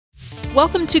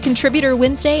Welcome to Contributor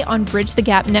Wednesday on Bridge the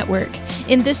Gap Network.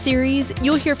 In this series,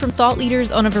 you'll hear from thought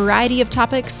leaders on a variety of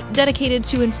topics dedicated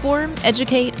to inform,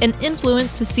 educate, and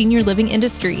influence the senior living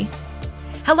industry.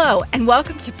 Hello, and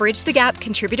welcome to Bridge the Gap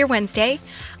Contributor Wednesday.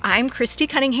 I'm Christy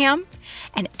Cunningham,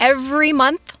 and every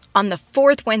month on the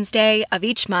fourth Wednesday of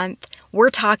each month, we're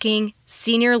talking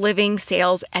senior living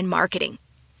sales and marketing.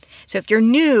 So if you're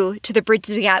new to the Bridge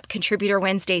the Gap Contributor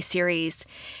Wednesday series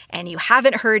and you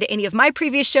haven't heard any of my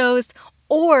previous shows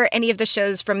or any of the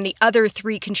shows from the other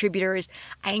three contributors,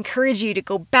 I encourage you to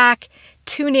go back,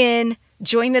 tune in,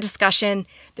 join the discussion.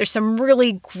 There's some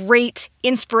really great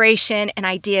inspiration and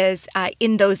ideas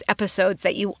in those episodes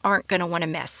that you aren't going to want to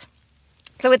miss.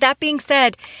 So with that being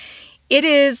said, it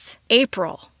is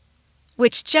April,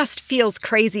 which just feels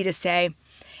crazy to say.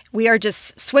 We are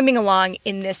just swimming along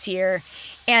in this year.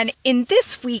 And in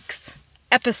this week's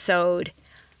episode,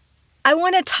 I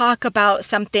want to talk about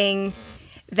something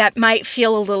that might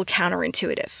feel a little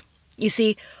counterintuitive. You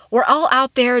see, we're all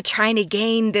out there trying to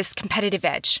gain this competitive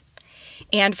edge.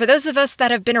 And for those of us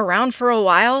that have been around for a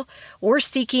while, we're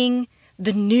seeking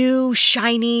the new,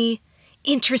 shiny,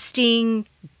 interesting,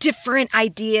 different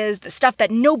ideas, the stuff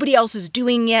that nobody else is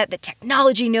doing yet, the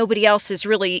technology nobody else has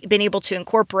really been able to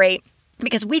incorporate,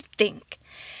 because we think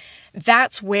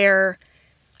that's where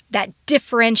that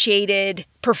differentiated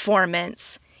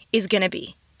performance is going to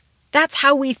be. That's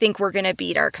how we think we're going to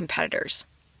beat our competitors.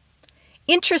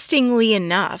 Interestingly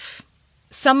enough,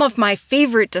 some of my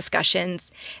favorite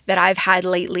discussions that I've had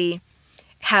lately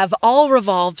have all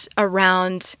revolved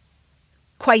around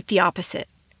quite the opposite,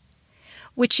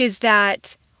 which is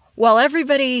that while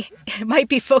everybody might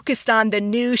be focused on the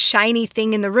new shiny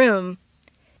thing in the room,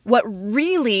 what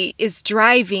really is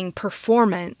driving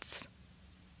performance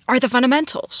are the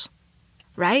fundamentals,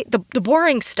 right? The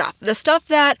boring stuff, the stuff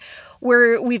that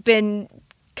we've been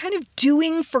kind of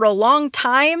doing for a long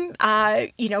time,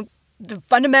 the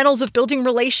fundamentals of building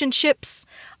relationships,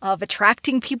 of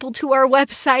attracting people to our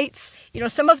websites.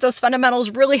 Some of those fundamentals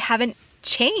really haven't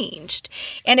changed.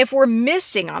 And if we're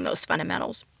missing on those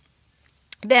fundamentals,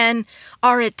 then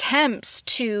our attempts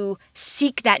to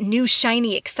seek that new,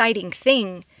 shiny, exciting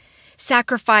thing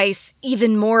sacrifice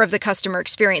even more of the customer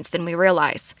experience than we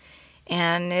realize.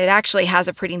 And it actually has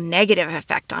a pretty negative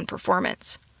effect on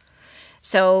performance.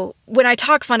 So when I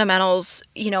talk fundamentals,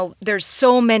 there's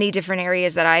so many different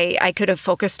areas that I could have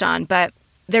focused on, but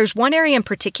there's one area in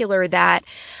particular that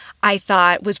I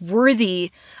thought was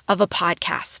worthy of a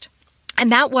podcast,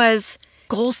 and that was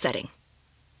goal setting.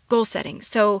 Goal setting.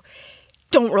 So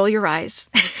don't roll your eyes.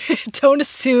 Don't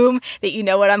assume that you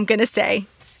know what I'm going to say,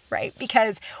 right?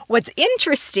 Because what's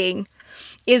interesting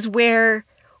is where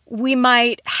we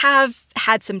might have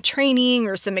had some training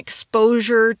or some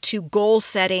exposure to goal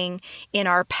setting in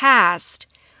our past.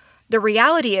 The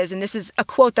reality is, and this is a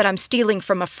quote that I'm stealing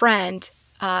from a friend,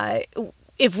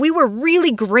 if we were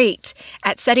really great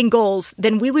at setting goals,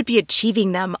 then we would be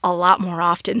achieving them a lot more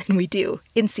often than we do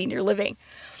in senior living.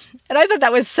 And I thought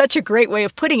that was such a great way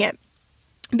of putting it,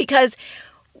 because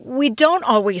we don't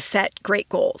always set great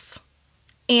goals.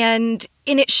 And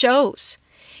it shows.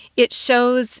 It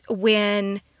shows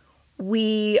when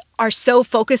we are so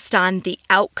focused on the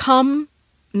outcome,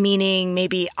 meaning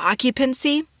maybe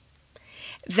occupancy,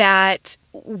 that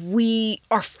we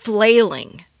are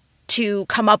flailing to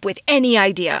come up with any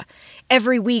idea.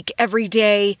 Every week, every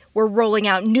day, we're rolling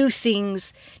out new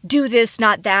things. Do this,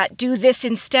 not that. Do this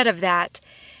instead of that.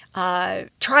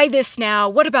 Try this now.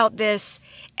 What about this?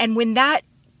 And when that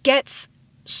gets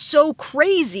so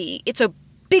crazy, it's a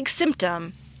big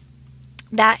symptom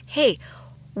that, hey,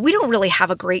 we don't really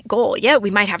have a great goal. Yeah, we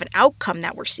might have an outcome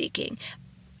that we're seeking,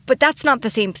 but that's not the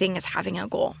same thing as having a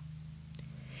goal.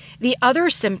 The other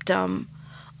symptom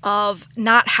of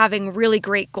not having really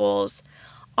great goals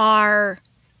are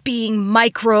being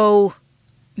micro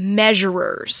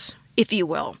measurers, if you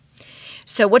will.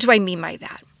 So what do I mean by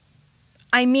that?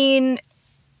 I mean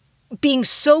being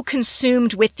so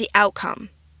consumed with the outcome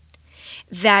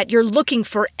that you're looking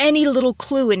for any little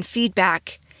clue and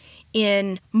feedback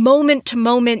in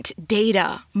moment-to-moment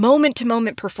data,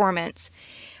 moment-to-moment performance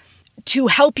to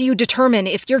help you determine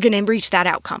if you're going to reach that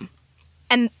outcome.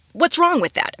 And what's wrong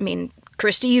with that? I mean,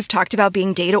 Christy, you've talked about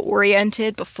being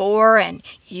data-oriented before and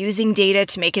using data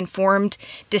to make informed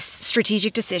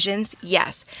strategic decisions.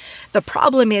 Yes. The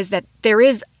problem is that there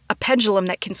is a pendulum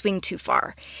that can swing too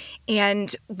far.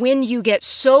 And when you get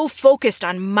so focused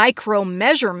on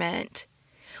micro-measurement,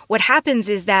 what happens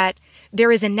is that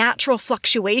there is a natural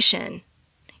fluctuation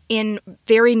in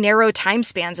very narrow time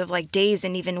spans of like days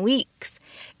and even weeks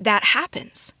that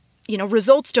happens.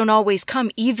 Results don't always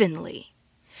come evenly.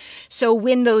 So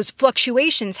when those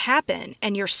fluctuations happen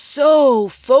and you're so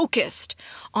focused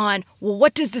on, well,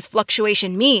 what does this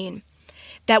fluctuation mean?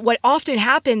 That what often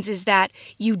happens is that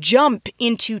you jump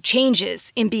into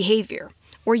changes in behavior,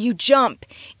 or you jump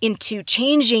into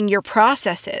changing your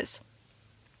processes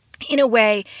in a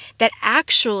way that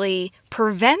actually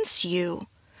prevents you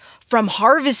from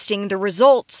harvesting the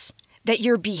results that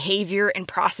your behavior and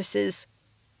processes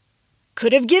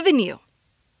could have given you,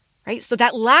 right? So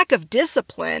that lack of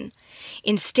discipline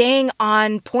in staying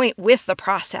on point with the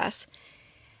process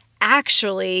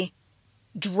actually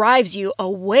drives you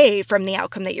away from the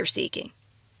outcome that you're seeking,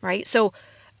 right? So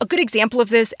a good example of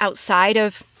this outside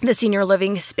of the senior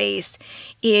living space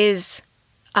is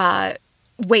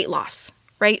weight loss,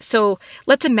 right? So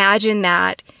let's imagine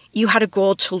that you had a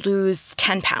goal to lose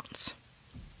 10 pounds.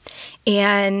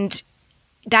 And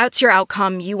that's your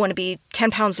outcome. You want to be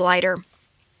 10 pounds lighter,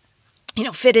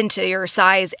 fit into your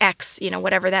size X,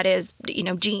 whatever that is,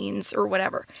 jeans or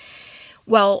whatever.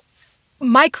 Well,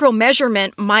 micro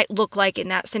measurement might look like in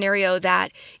that scenario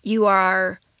that you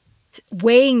are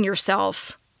weighing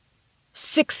yourself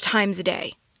 6 times a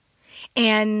day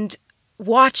and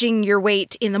watching your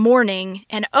weight in the morning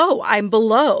and, oh, I'm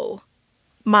below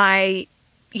my,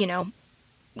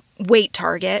 weight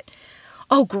target.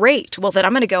 Oh, great. Well, then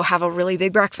I'm going to go have a really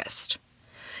big breakfast.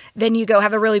 Then you go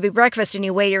have a really big breakfast and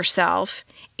you weigh yourself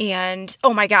and,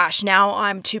 oh my gosh, now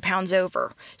I'm 2 pounds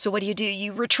over. So what do?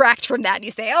 You retract from that and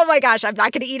you say, oh my gosh, I'm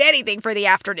not going to eat anything for the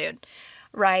afternoon,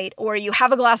 right? Or you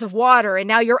have a glass of water and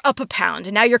now you're up a pound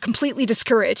and now you're completely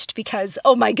discouraged because,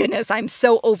 oh my goodness, I'm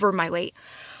so over my weight.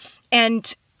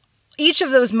 And each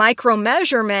of those micro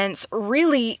measurements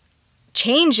really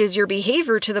changes your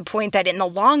behavior to the point that in the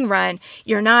long run,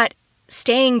 you're not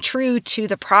staying true to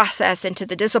the process and to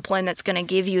the discipline that's going to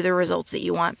give you the results that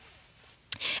you want.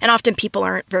 And often people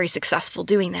aren't very successful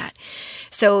doing that.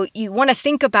 So you want to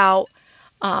think about,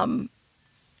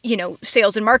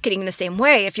 sales and marketing in the same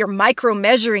way. If you're micro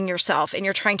measuring yourself and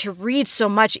you're trying to read so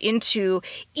much into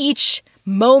each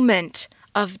moment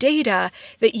of data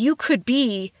that you could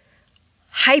be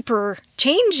hyper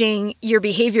changing your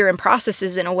behavior and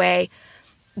processes in a way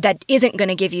that isn't going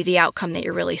to give you the outcome that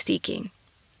you're really seeking.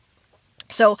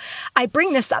 So I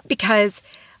bring this up because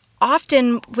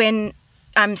often when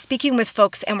I'm speaking with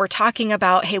folks and we're talking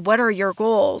about, hey, what are your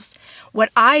goals? What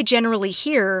I generally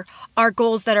hear are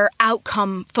goals that are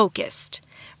outcome focused,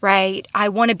 right? I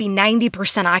want to be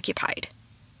 90% occupied.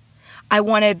 I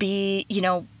want to be, I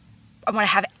want to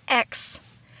have X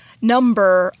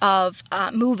number of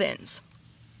move-ins.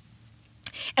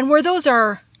 And where those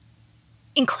are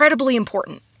incredibly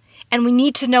important, and we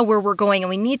need to know where we're going, and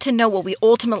we need to know what we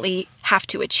ultimately have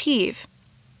to achieve.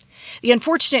 The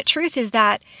unfortunate truth is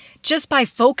that just by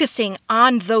focusing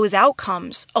on those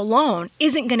outcomes alone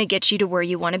isn't going to get you to where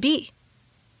you want to be,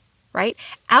 right?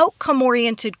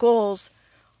 Outcome-oriented goals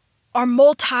are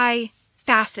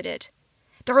multifaceted.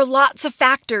 There are lots of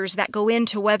factors that go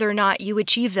into whether or not you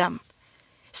achieve them.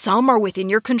 Some are within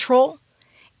your control,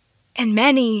 and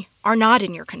many are not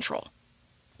in your control.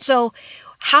 So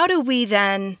how do we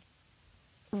then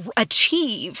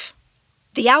achieve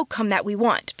the outcome that we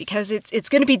want? Because it's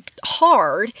going to be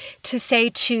hard to say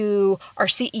to our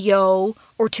CEO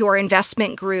or to our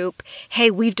investment group, hey,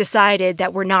 we've decided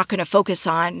that we're not going to focus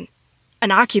on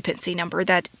an occupancy number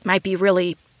that might be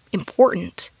really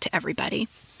important to everybody.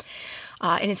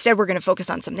 And instead we're going to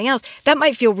focus on something else. That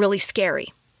might feel really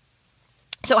scary.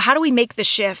 So how do we make the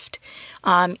shift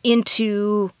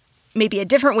into maybe a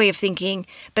different way of thinking,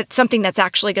 but something that's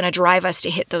actually going to drive us to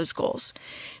hit those goals?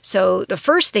 So the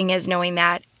first thing is knowing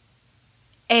that,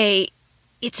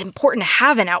 it's important to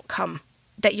have an outcome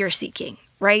that you're seeking,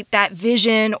 right? That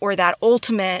vision or that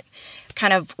ultimate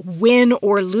kind of win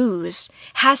or lose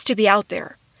has to be out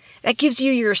there. That gives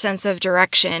you your sense of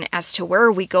direction as to where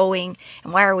are we going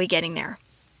and why are we getting there.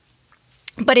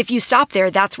 But if you stop there,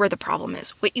 that's where the problem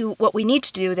is. What we need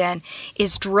to do then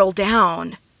is drill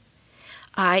down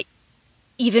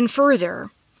even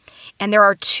further. And there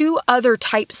are 2 other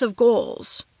types of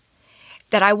goals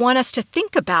that I want us to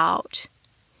think about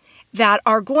that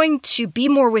are going to be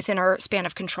more within our span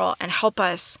of control and help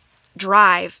us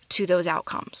drive to those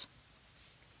outcomes.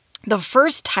 The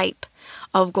first type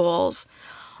of goals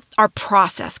are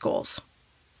process goals.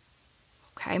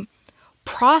 Okay?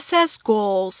 Process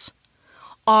goals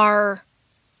are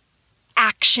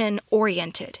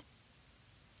action-oriented,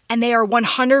 and they are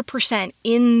 100%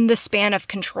 in the span of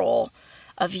control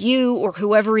of you or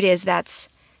whoever it is that's,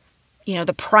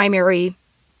 the primary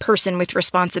person with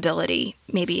responsibility,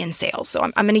 maybe in sales. So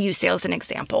I'm going to use sales as an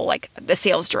example, like the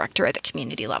sales director at the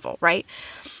community level, right?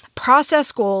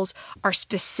 Process goals are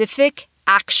specific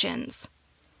actions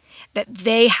that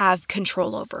they have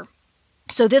control over.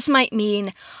 So this might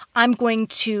mean I'm going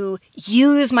to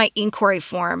use my inquiry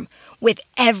form with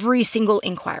every single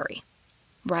inquiry,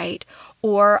 right?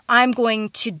 Or I'm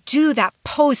going to do that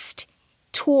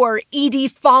post-tour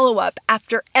ED follow-up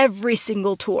after every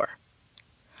single tour.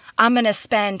 I'm going to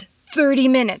spend 30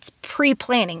 minutes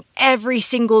pre-planning every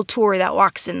single tour that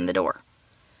walks in the door,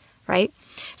 right?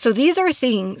 So these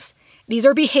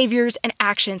are behaviors and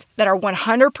actions that are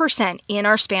 100% in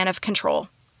our span of control.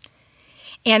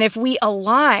 And if we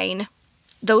align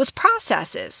those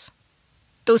processes,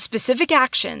 those specific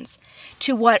actions,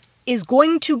 to what is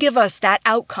going to give us that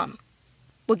outcome,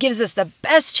 what gives us the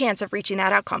best chance of reaching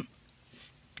that outcome,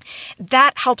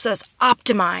 that helps us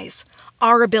optimize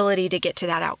our ability to get to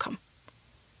that outcome,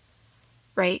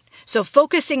 right? So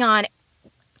focusing on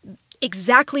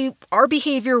exactly our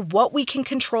behavior, what we can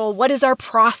control, what is our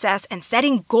process, and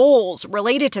setting goals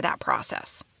related to that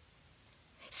process.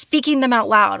 Speaking them out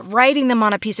loud, writing them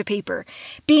on a piece of paper,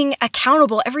 being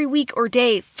accountable every week or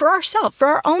day for ourselves, for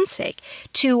our own sake,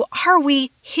 to are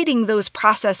we hitting those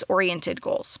process-oriented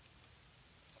goals,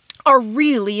 are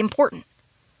really important.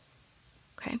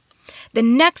 Okay. The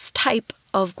next type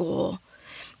of goal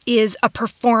is a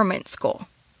performance goal,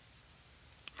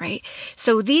 right?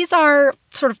 So these are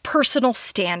sort of personal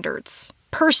standards,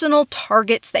 personal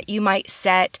targets that you might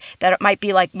set that it might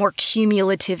be like more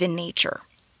cumulative in nature.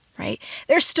 Right?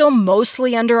 They're still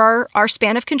mostly under our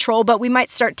span of control, but we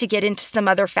might start to get into some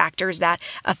other factors that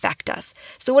affect us.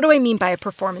 So what do I mean by a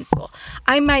performance goal?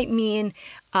 I might mean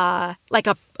like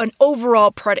an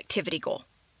overall productivity goal.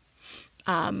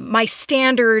 My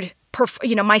standard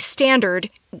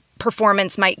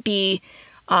performance might be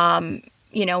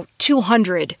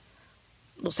 200,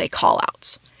 we'll say, call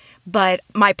outs. But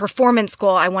my performance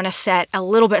goal, I want to set a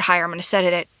little bit higher. I'm going to set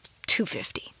it at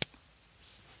 250.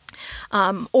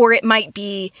 Or it might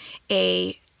be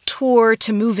a tour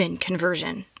to move-in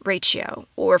conversion ratio.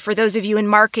 Or for those of you in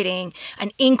marketing,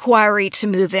 an inquiry to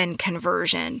move-in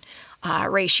conversion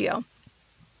ratio.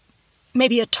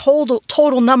 Maybe a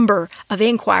total number of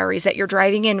inquiries that you're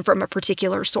driving in from a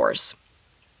particular source.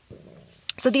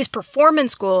 So these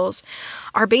performance goals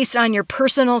are based on your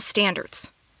personal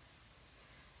standards,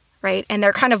 right? And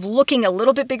they're kind of looking a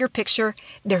little bit bigger picture.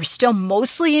 They're still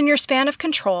mostly in your span of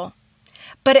control.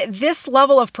 But at this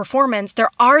level of performance,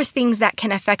 there are things that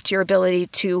can affect your ability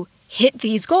to hit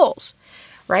these goals,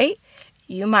 right?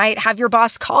 You might have your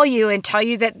boss call you and tell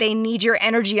you that they need your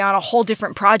energy on a whole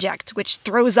different project, which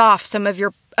throws off some of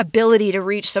your ability to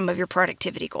reach some of your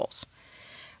productivity goals,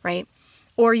 right?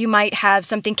 Or you might have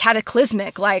something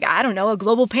cataclysmic, like, I don't know, a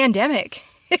global pandemic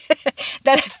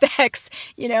that affects,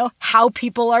 how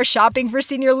people are shopping for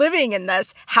senior living, and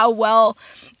thus how well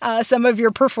some of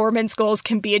your performance goals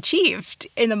can be achieved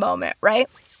in the moment, right?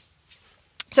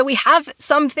 So we have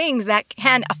some things that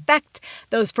can affect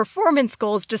those performance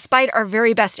goals despite our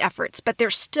very best efforts, but they're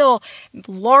still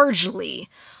largely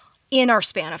in our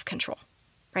span of control,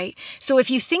 right? So if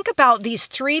you think about these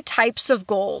three types of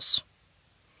goals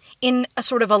in a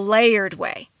sort of a layered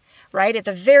way, right? At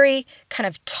the very kind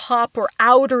of top or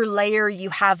outer layer,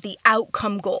 you have the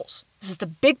outcome goals. This is the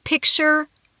big picture.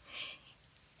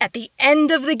 At the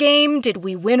end of the game, did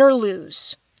we win or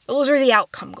lose? Those are the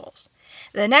outcome goals.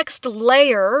 The next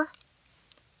layer,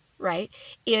 right,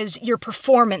 is your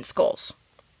performance goals.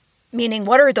 Meaning,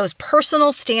 what are those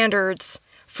personal standards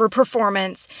for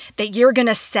performance that you're going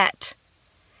to set,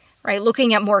 right?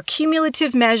 Looking at more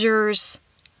cumulative measures,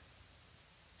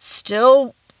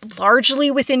 still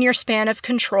largely within your span of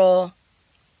control,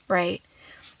 right?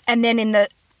 And then in the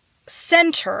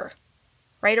center,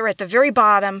 right, or at the very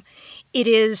bottom, it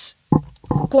is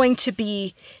going to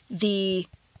be the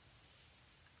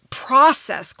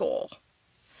process goal,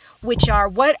 which are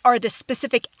what are the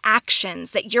specific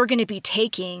actions that you're going to be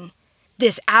taking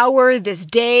this hour, this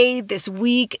day, this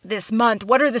week, this month.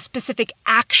 What are the specific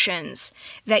actions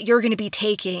that you're going to be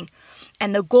taking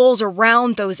and the goals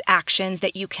around those actions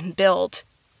that you can build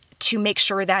to make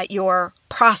sure that your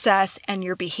process and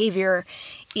your behavior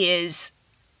is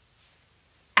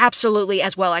absolutely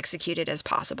as well executed as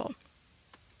possible.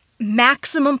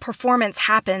 Maximum performance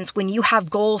happens when you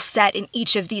have goals set in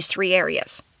each of these three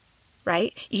areas,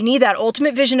 right? You need that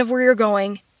ultimate vision of where you're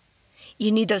going.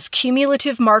 You need those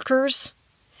cumulative markers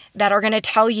that are going to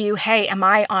tell you, hey, am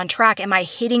I on track? Am I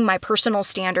hitting my personal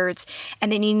standards?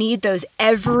 And then you need those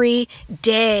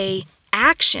everyday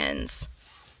actions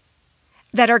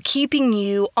that are keeping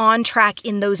you on track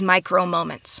in those micro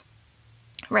moments,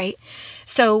 right?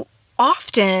 So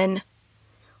often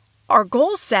our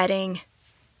goal setting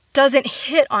doesn't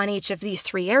hit on each of these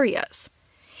three areas.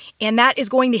 And that is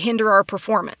going to hinder our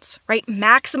performance, right?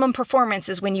 Maximum performance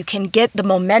is when you can get the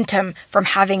momentum from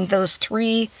having those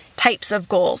 3 types of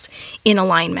goals in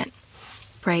alignment,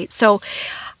 right? So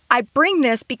I bring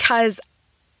this because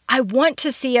I want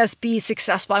to see us be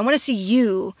successful. I want to see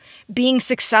you being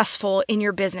successful in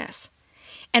your business.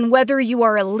 And whether you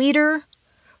are a leader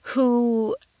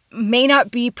who may not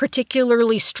be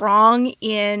particularly strong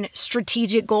in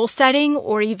strategic goal setting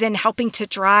or even helping to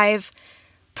drive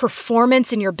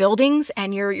performance in your buildings,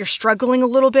 and you're struggling a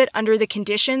little bit under the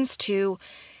conditions to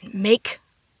make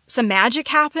some magic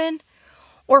happen,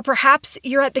 or perhaps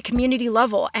you're at the community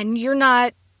level and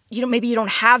maybe you don't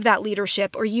have that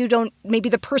leadership, or maybe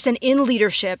the person in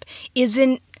leadership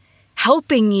isn't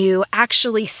helping you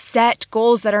actually set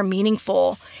goals that are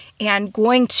meaningful and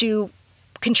going to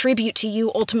contribute to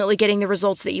you ultimately getting the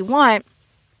results that you want.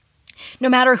 No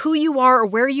matter who you are or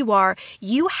where you are,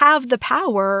 you have the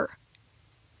power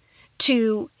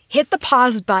to hit the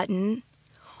pause button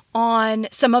on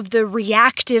some of the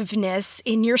reactiveness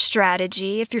in your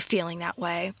strategy, if you're feeling that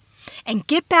way, and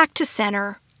get back to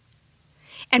center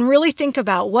and really think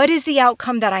about, what is the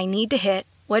outcome that I need to hit?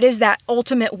 What is that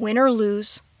ultimate win or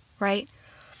lose, right?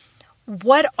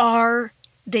 What are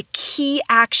the key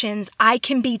actions I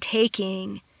can be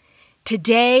taking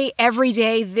today, every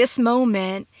day, this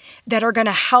moment, that are going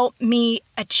to help me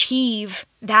achieve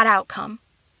that outcome?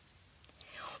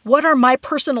 What are my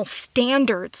personal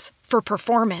standards for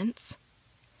performance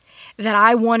that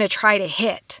I want to try to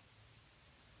hit?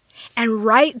 And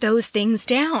write those things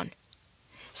down.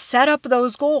 Set up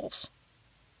those goals.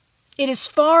 It is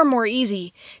far more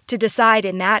easy to decide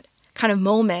in that kind of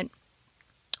moment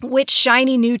which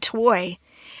shiny new toy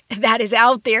that is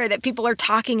out there that people are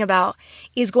talking about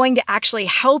is going to actually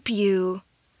help you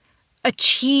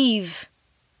achieve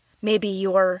maybe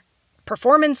your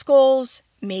performance goals,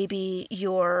 maybe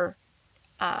your,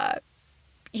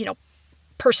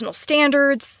 personal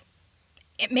standards,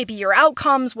 maybe your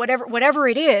outcomes, whatever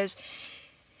it is.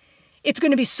 It's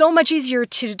going to be so much easier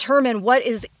to determine what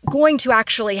is going to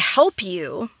actually help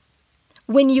you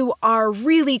when you are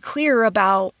really clear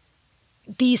about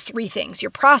these 3 things: your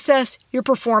process, your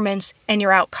performance, and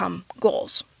your outcome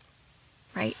goals,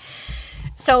 right?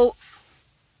 So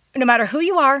no matter who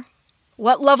you are,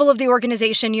 what level of the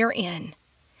organization you're in,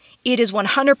 it is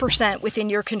 100% within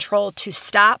your control to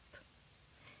stop,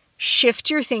 shift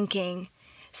your thinking,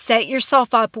 set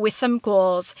yourself up with some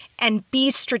goals, and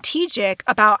be strategic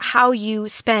about how you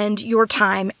spend your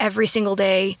time every single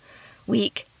day,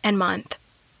 week, and month.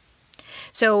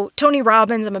 So Tony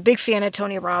Robbins, I'm a big fan of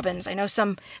Tony Robbins. I know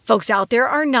some folks out there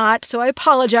are not, so I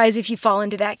apologize if you fall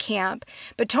into that camp.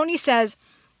 But Tony says,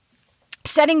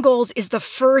 setting goals is the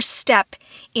first step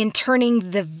in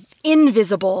turning the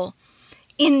invisible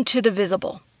into the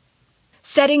visible.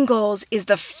 Setting goals is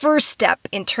the first step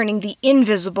in turning the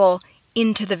invisible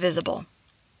into the visible.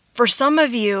 For some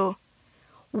of you,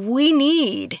 we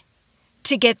need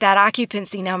to get that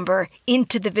occupancy number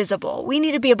into the visible. We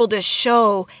need to be able to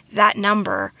show that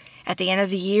number at the end of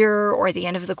the year or the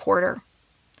end of the quarter.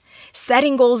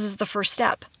 Setting goals is the first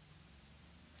step.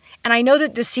 And I know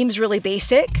that this seems really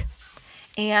basic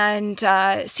and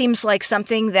seems like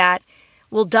something that,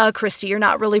 well, duh, Christy, you're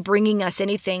not really bringing us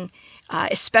anything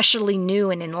especially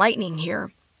new and enlightening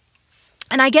here.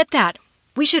 And I get that.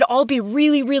 We should all be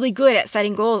really, really good at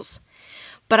setting goals.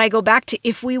 But I go back to,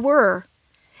 if we were,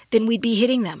 then we'd be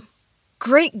hitting them.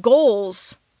 Great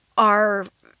goals are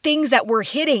things that we're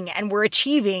hitting and we're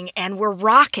achieving and we're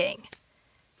rocking.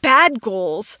 Bad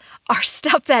goals are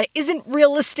stuff that isn't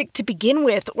realistic to begin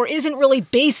with, or isn't really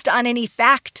based on any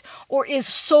fact, or is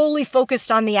solely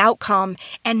focused on the outcome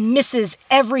and misses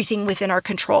everything within our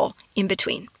control in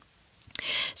between.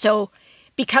 So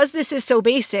because this is so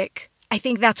basic, I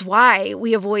think that's why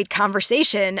we avoid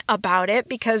conversation about it,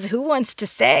 because who wants to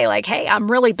say like, hey,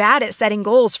 I'm really bad at setting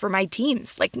goals for my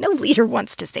teams? Like, no leader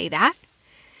wants to say that.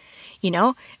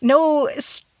 No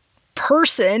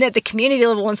person at the community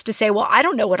level wants to say, well, I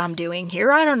don't know what I'm doing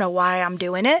here. I don't know why I'm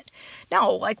doing it.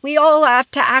 No, like, we all have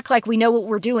to act like we know what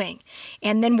we're doing.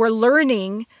 And then we're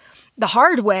learning the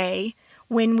hard way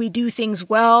when we do things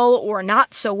well or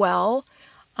not so well,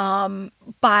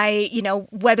 by,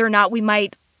 whether or not we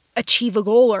might achieve a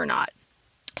goal or not.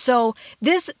 So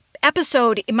this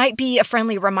episode, it might be a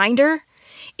friendly reminder.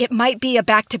 It might be a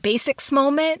back to basics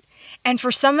moment. And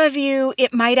for some of you,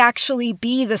 it might actually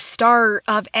be the start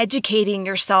of educating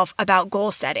yourself about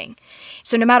goal setting.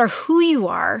 So no matter who you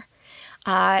are,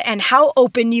 and how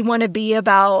open you want to be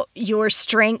about your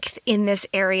strength in this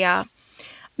area,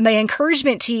 my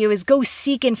encouragement to you is go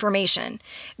seek information.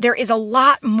 There is a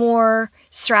lot more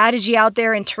strategy out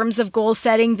there in terms of goal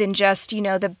setting than just,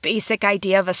 the basic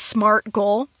idea of a SMART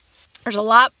goal. There's a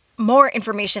lot more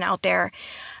information out there.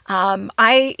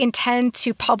 I intend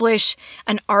to publish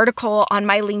an article on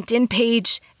my LinkedIn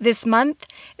page this month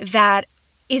that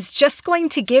is just going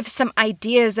to give some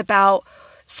ideas about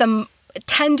some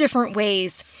 10 different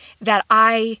ways that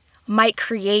I might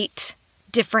create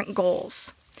different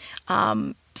goals.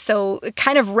 So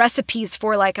kind of recipes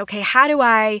for okay, how do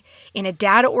I, in a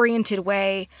data-oriented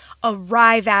way,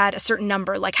 arrive at a certain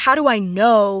number? How do I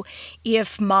know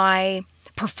if my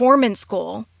performance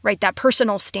goal, right, that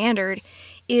personal standard,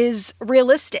 is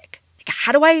realistic?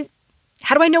 How do I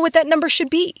know what that number should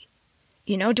be?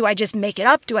 Do I just make it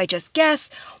up? Do I just guess?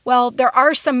 Well, there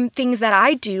are some things that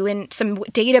I do in some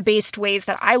data-based ways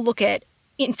that I look at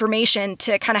information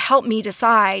to kind of help me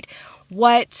decide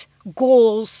what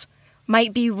goals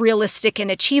might be realistic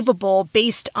and achievable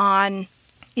based on,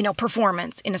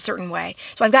 performance in a certain way.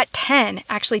 So I've got 10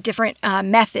 actually different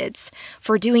methods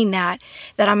for doing that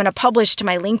I'm going to publish to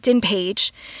my LinkedIn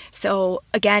page. So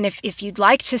again, if you'd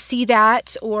like to see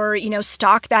that or,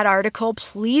 stock that article,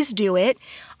 please do it.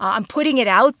 I'm putting it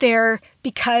out there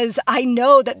because I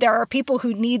know that there are people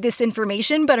who need this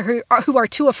information, but who are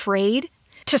too afraid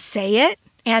to say it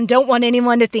and don't want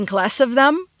anyone to think less of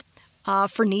them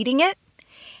for needing it.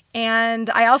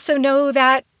 And I also know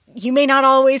that you may not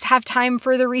always have time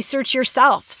for the research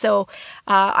yourself. So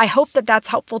I hope that that's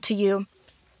helpful to you.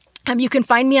 You can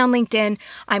find me on LinkedIn.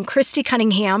 I'm Christy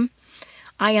Cunningham.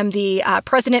 I am the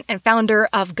president and founder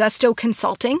of Gusto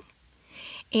Consulting.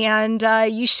 And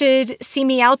you should see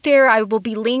me out there. I will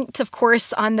be linked, of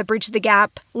course, on the Bridge the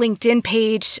Gap LinkedIn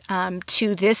page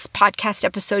to this podcast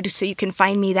episode, so you can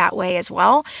find me that way as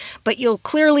well. But you'll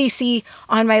clearly see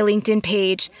on my LinkedIn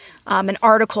page an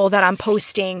article that I'm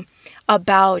posting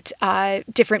about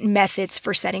different methods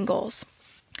for setting goals.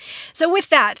 So with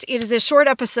that, it is a short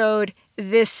episode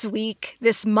this week,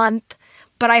 this month,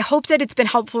 but I hope that it's been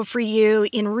helpful for you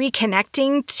in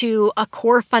reconnecting to a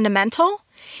core fundamental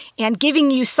and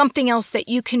giving you something else that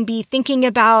you can be thinking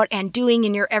about and doing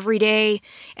in your everyday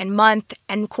and month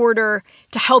and quarter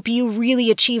to help you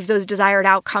really achieve those desired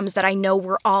outcomes that I know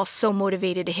we're all so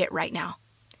motivated to hit right now.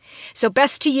 So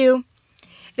best to you.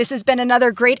 This has been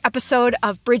another great episode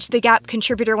of Bridge the Gap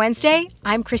Contributor Wednesday.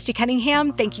 I'm Christy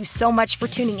Cunningham. Thank you so much for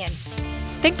tuning in.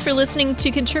 Thanks for listening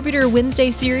to Contributor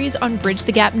Wednesday series on Bridge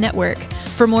the Gap Network.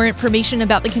 For more information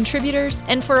about the contributors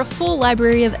and for a full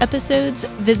library of episodes,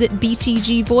 visit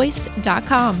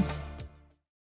btgvoice.com.